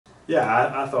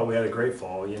Yeah, I thought we had a great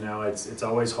fall. It's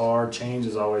always hard. Change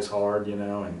is always hard.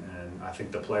 And I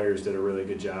think the players did a really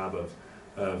good job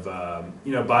of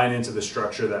buying into the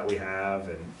structure that we have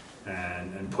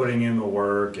and putting in the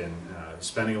work and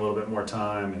spending a little bit more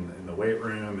time in the weight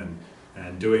room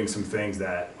and doing some things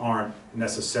that aren't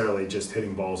necessarily just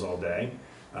hitting balls all day.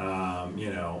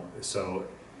 So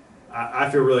I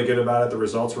feel really good about it. The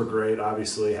results were great.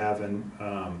 Obviously, having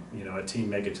a team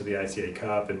make it to the ICA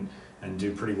Cup and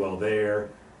do pretty well there,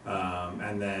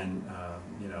 and then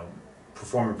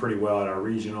performing pretty well at our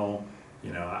regional.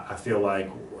 I feel like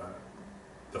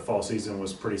the fall season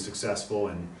was pretty successful,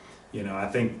 and I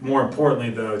think more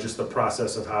importantly though, just the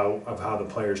process of how the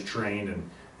players trained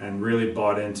and really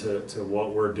bought into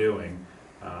what we're doing.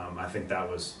 I think that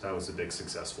was a big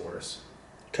success for us.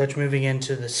 Coach, moving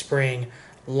into the spring,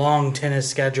 long tennis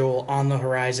schedule on the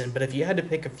horizon, but if you had to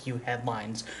pick a few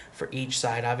headlines for each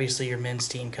side, obviously your men's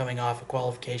team coming off a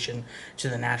qualification to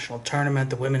the national tournament,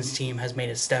 the women's team has made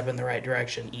a step in the right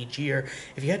direction each year.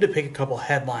 If you had to pick a couple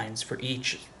headlines for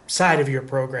each side of your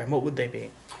program, what would they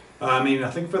be? I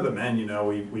think for the men,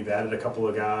 we've added a couple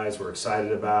of guys we're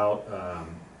excited about,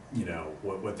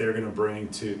 what they're going to bring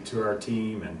to our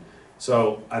team. And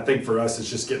so I think for us, it's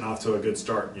just getting off to a good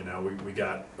start. We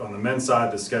got on the men's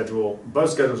side, the schedule, both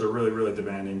schedules are really, really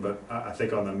demanding, but I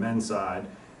think on the men's side,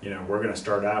 we're going to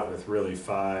start out with really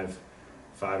five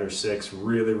or six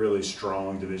really, really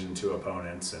strong Division II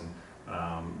opponents.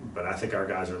 But I think our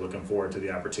guys are looking forward to the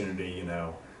opportunity.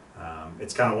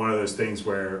 It's kind of one of those things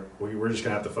where we're just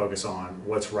going to have to focus on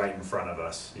what's right in front of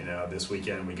us. This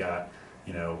weekend we got,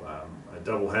 a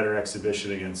doubleheader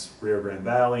exhibition against Rio Grande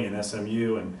Valley and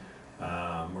SMU, and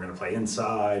we're going to play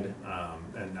inside,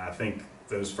 and I think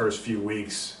those first few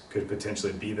weeks could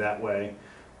potentially be that way.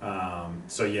 I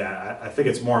think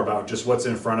it's more about just what's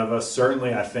in front of us.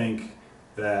 Certainly, I think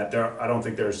that I don't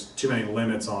think there's too many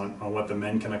limits on what the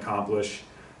men can accomplish.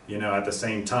 At the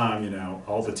same time,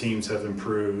 all the teams have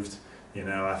improved.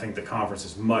 I think the conference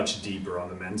is much deeper on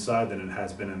the men's side than it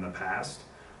has been in the past.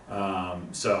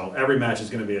 So every match is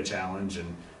going to be a challenge,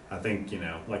 and I think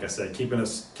like I said, keeping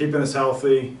us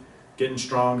healthy, getting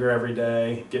stronger every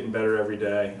day, getting better every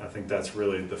day. I think that's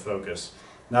really the focus.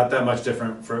 Not that much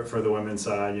different for the women's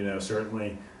side.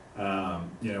 Certainly, we're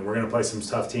going to play some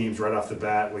tough teams right off the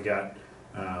bat. We got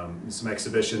some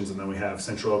exhibitions, and then we have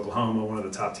Central Oklahoma, one of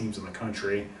the top teams in the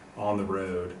country, on the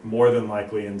road, more than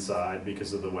likely inside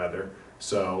because of the weather.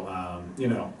 So,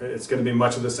 it's going to be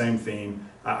much of the same theme.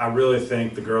 I really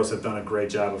think the girls have done a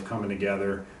great job of coming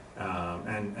together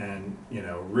and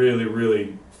really,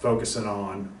 really focusing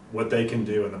on what they can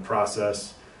do in the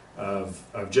process of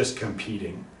just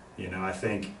competing. I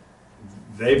think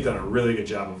they've done a really good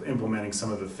job of implementing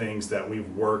some of the things that we've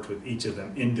worked with each of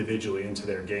them individually into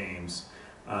their games.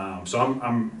 So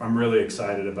I'm really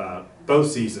excited about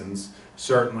both seasons,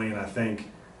 certainly, and I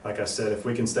think, like I said, if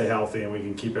we can stay healthy and we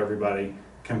can keep everybody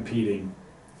competing,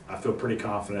 I feel pretty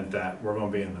confident that we're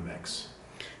going to be in the mix.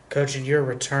 Coach, in your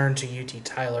return to UT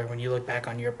Tyler, when you look back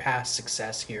on your past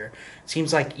success here, it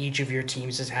seems like each of your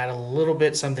teams has had a little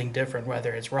bit something different,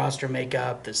 whether it's roster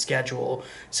makeup, the schedule,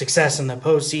 success in the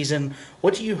postseason.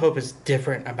 What do you hope is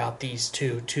different about these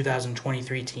two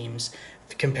 2023 teams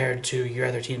compared to your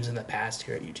other teams in the past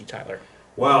here at UT Tyler?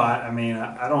 Well, I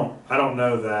don't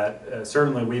know that.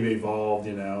 Certainly, we've evolved.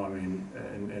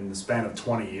 In the span of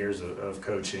 20 years of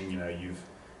coaching,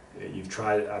 I've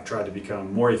tried to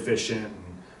become more efficient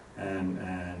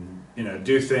and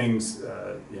do things,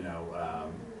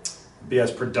 be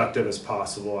as productive as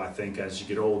possible. I think as you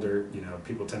get older,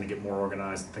 people tend to get more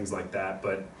organized and things like that.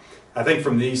 But I think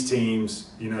from these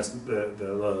teams, it's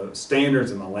the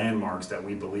standards and the landmarks that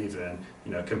we believe in,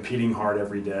 competing hard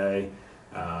every day,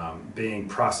 being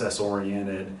process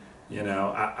oriented,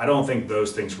 I don't think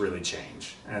those things really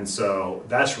change. And so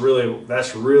that's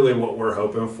really what we're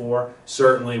hoping for.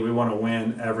 Certainly we want to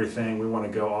win everything. We want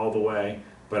to go all the way.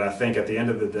 But I think at the end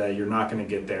of the day, you're not going to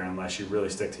get there unless you really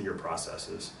stick to your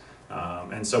processes.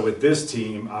 And so with this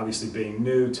team, obviously being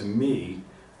new to me,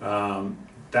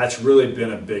 that's really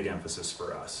been a big emphasis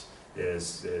for us,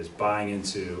 is buying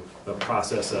into the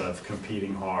process of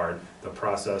competing hard, the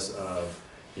process of,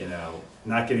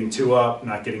 not getting too up,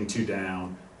 not getting too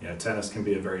down. Tennis can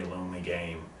be a very lonely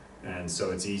game. And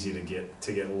so it's easy to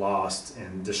get lost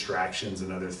in distractions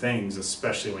and other things,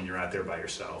 especially when you're out there by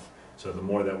yourself. So the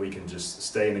more that we can just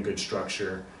stay in a good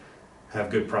structure, have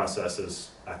good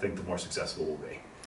processes, I think the more successful we'll be.